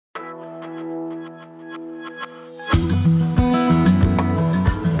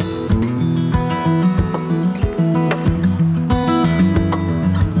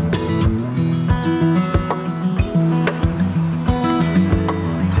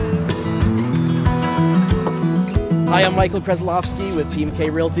Hi, I'm Michael Krasilovsky with Team K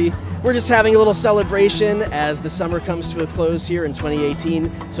Realty. We're just having a little celebration as the summer comes to a close here in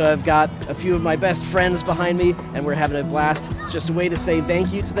 2018. So I've got a few of my best friends behind me and we're having a blast. It's just a way to say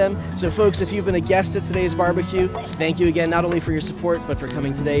thank you to them. So folks, if you've been a guest at today's barbecue, thank you again not only for your support, but for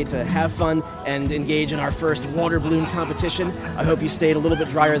coming today to have fun and engage in our first water balloon competition. I hope you stayed a little bit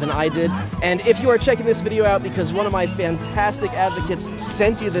drier than I did. And if you are checking this video out because one of my fantastic advocates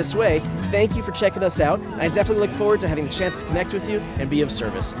sent you this way, thank you for checking us out. And I definitely look forward to having the chance to connect with you and be of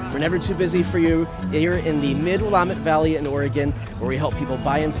service. We're never too busy for you here in the Mid-Willamette Valley in Oregon, where we help people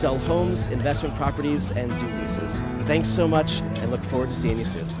buy and sell homes, investment properties, and do leases. Thanks so much, and look forward to seeing you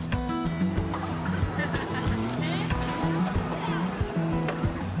soon.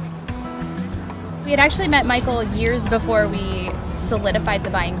 We had actually met Michael years before we solidified the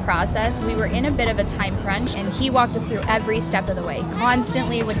buying process. We were in a bit of a time crunch, and he walked us through every step of the way.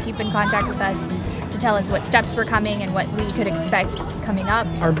 Constantly would keep in contact with us to tell us what steps were coming and what we could expect coming up.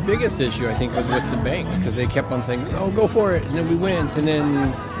 Our biggest issue, I think, was with the banks, because they kept on saying, oh, go for it, and then we went, and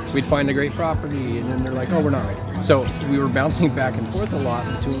then we'd find a great property, and then they're like, oh, we're not ready. So we were bouncing back and forth a lot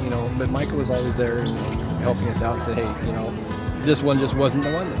between, but Michael was always there and helping us out and said, hey, this one just wasn't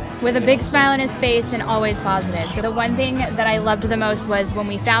the one. With a big smile on his face and always positive. So the one thing that I loved the most was when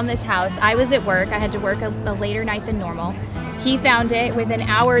we found this house, I was at work. I had to work a later night than normal. He found it. Within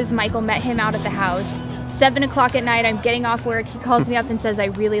hours, Michael met him out at the house. 7 o'clock at night, I'm getting off work. He calls me up and says, I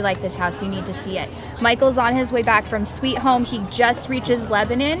really like this house. You need to see it. Michael's on his way back from Sweet Home. He just reaches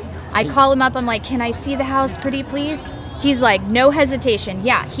Lebanon. I call him up. I'm like, can I see the house pretty please? He's like, no hesitation.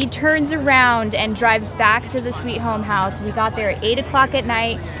 Yeah, he turns around and drives back to the Sweet Home house. We got there at 8 o'clock at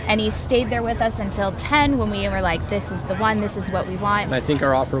night, and he stayed there with us until 10 when we were like, this is the one, this is what we want. And I think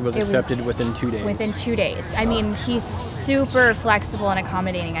our offer was accepted within 2 days. Within 2 days. I mean, he's super flexible and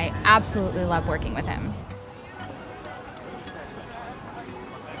accommodating. I absolutely love working with him.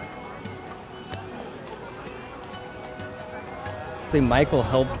 Michael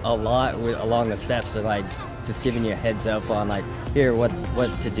helped a lot along the steps of just giving you a heads up on here what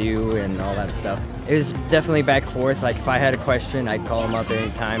to do and all that stuff. It was definitely back and forth. If I had a question, I'd call him up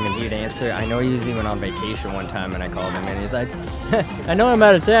anytime and he'd answer. I know he was even on vacation one time and I called him and he's like, I know I'm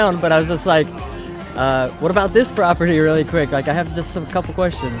out of town, but I was just like, what about this property really quick? I have just a couple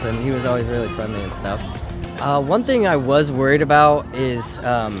questions, and he was always really friendly and stuff. One thing I was worried about is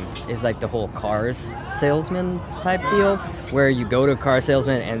the whole cars salesman type deal, where you go to a car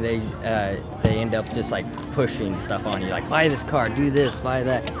salesman and they end up just pushing stuff on you, buy this car, do this, buy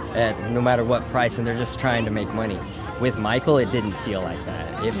that, no matter what price, and they're just trying to make money. With Michael, it didn't feel like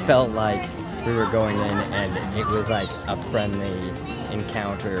that. It felt like we were going in and it was like a friendly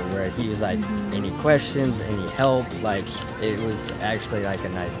encounter where he was like, any questions, any help, it was actually a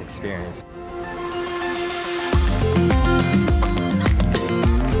nice experience.